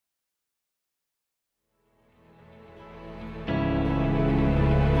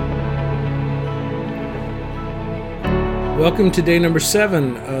Welcome to day number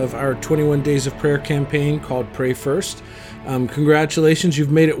 7 of our 21 Days of Prayer campaign called Pray First. Congratulations,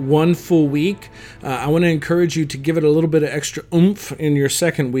 you've made it one full week. I want to encourage you to give it a little bit of extra oomph in your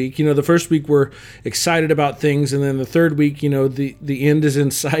second week. You know, the first week we're excited about things, and then the third week, you know, the end is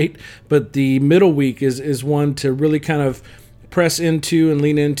in sight. But the middle week is one to really kind of press into and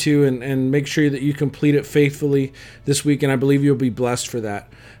lean into and make sure that you complete it faithfully this week, and I believe you'll be blessed for that.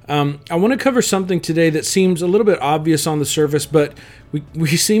 I want to cover something today that seems a little bit obvious on the surface, but we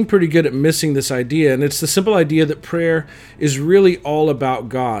seem pretty good at missing this idea, and it's the simple idea that prayer is really all about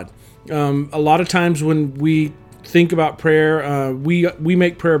God. A lot of times when we think about prayer, we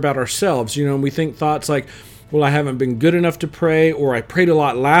make prayer about ourselves, you know, and we think thoughts like, well, I haven't been good enough to pray, or I prayed a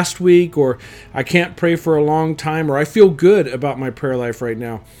lot last week, or I can't pray for a long time, or I feel good about my prayer life right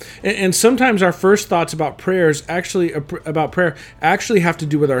now. And sometimes our first thoughts about prayer actually have to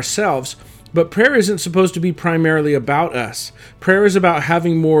do with ourselves, but prayer isn't supposed to be primarily about us. Prayer is about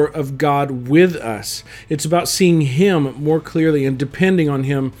having more of God with us. It's about seeing Him more clearly and depending on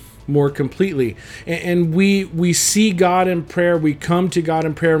Him more completely. And we see God in prayer, we come to God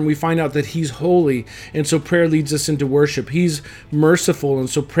in prayer, and we find out that He's holy, and so prayer leads us into worship. He's merciful, and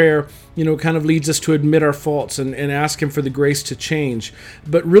so prayer, you know, kind of leads us to admit our faults and ask Him for the grace to change.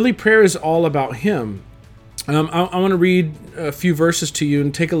 But really, prayer is all about Him. I want to read a few verses to you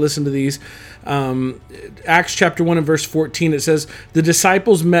and take a listen to these. Acts chapter 1 and verse 14, it says, "The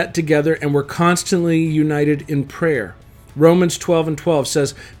disciples met together and were constantly united in prayer." Romans 12 and 12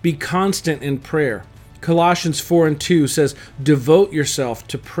 says, "Be constant in prayer." Colossians 4 and 2 says, "Devote yourself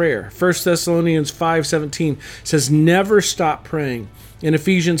to prayer." 1 Thessalonians 5:17 says, "Never stop praying." And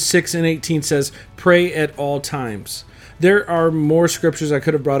Ephesians 6 and 18 says, "Pray at all times." There are more scriptures I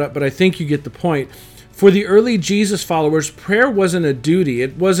could have brought up, but I think you get the point. For the early Jesus followers, prayer wasn't a duty.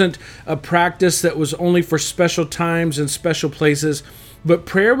 It wasn't a practice that was only for special times and special places. But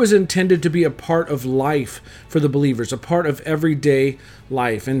prayer was intended to be a part of life for the believers, a part of everyday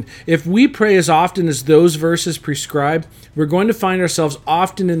life. And if we pray as often as those verses prescribe, we're going to find ourselves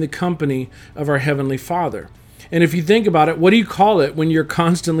often in the company of our Heavenly Father. And if you think about it, what do you call it when you're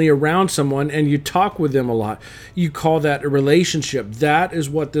constantly around someone and you talk with them a lot? You call that a relationship. That is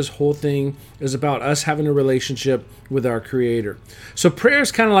what this whole thing is about, us having a relationship with our Creator. So prayer is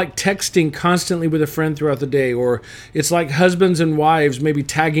kind of like texting constantly with a friend throughout the day, or it's like husbands and wives maybe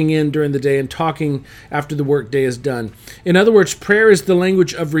tagging in during the day and talking after the workday is done. In other words, prayer is the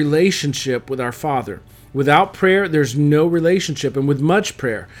language of relationship with our Father. Without prayer, there's no relationship. And with much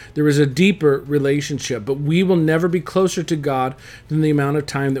prayer, there is a deeper relationship. But we will never be closer to God than the amount of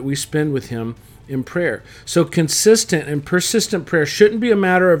time that we spend with Him in prayer. So consistent and persistent prayer shouldn't be a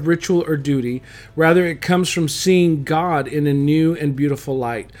matter of ritual or duty. Rather, it comes from seeing God in a new and beautiful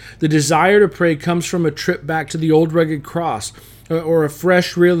light. The desire to pray comes from a trip back to the old rugged cross, or a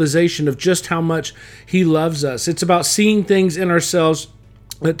fresh realization of just how much He loves us. It's about seeing things in ourselves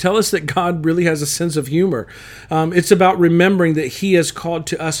that tell us that God really has a sense of humor. It's about remembering that He has called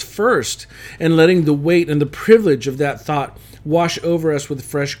to us first and letting the weight and the privilege of that thought wash over us with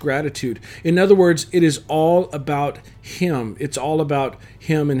fresh gratitude. In other words, it is all about Him. It's all about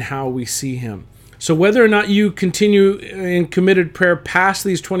Him and how we see Him. So whether or not you continue in committed prayer past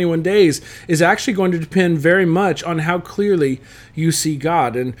these 21 days is actually going to depend very much on how clearly you see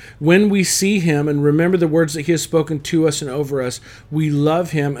God. And when we see Him and remember the words that He has spoken to us and over us, we love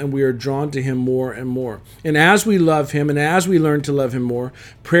Him and we are drawn to Him more and more. And as we love Him and as we learn to love Him more,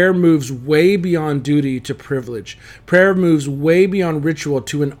 prayer moves way beyond duty to privilege. Prayer moves way beyond ritual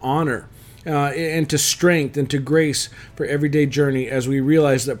to an honor. And to strength and to grace for everyday journey as we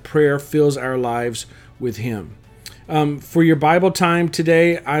realize that prayer fills our lives with Him. For your Bible time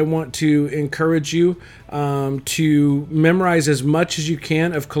today, I want to encourage you to memorize as much as you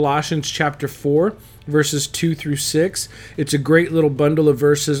can of Colossians chapter 4, verses 2 through 6. It's a great little bundle of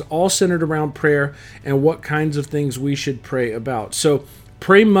verses, all centered around prayer and what kinds of things we should pray about. So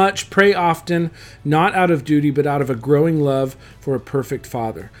pray much, pray often, not out of duty, but out of a growing love for a perfect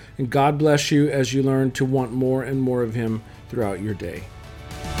Father. And God bless you as you learn to want more and more of Him throughout your day.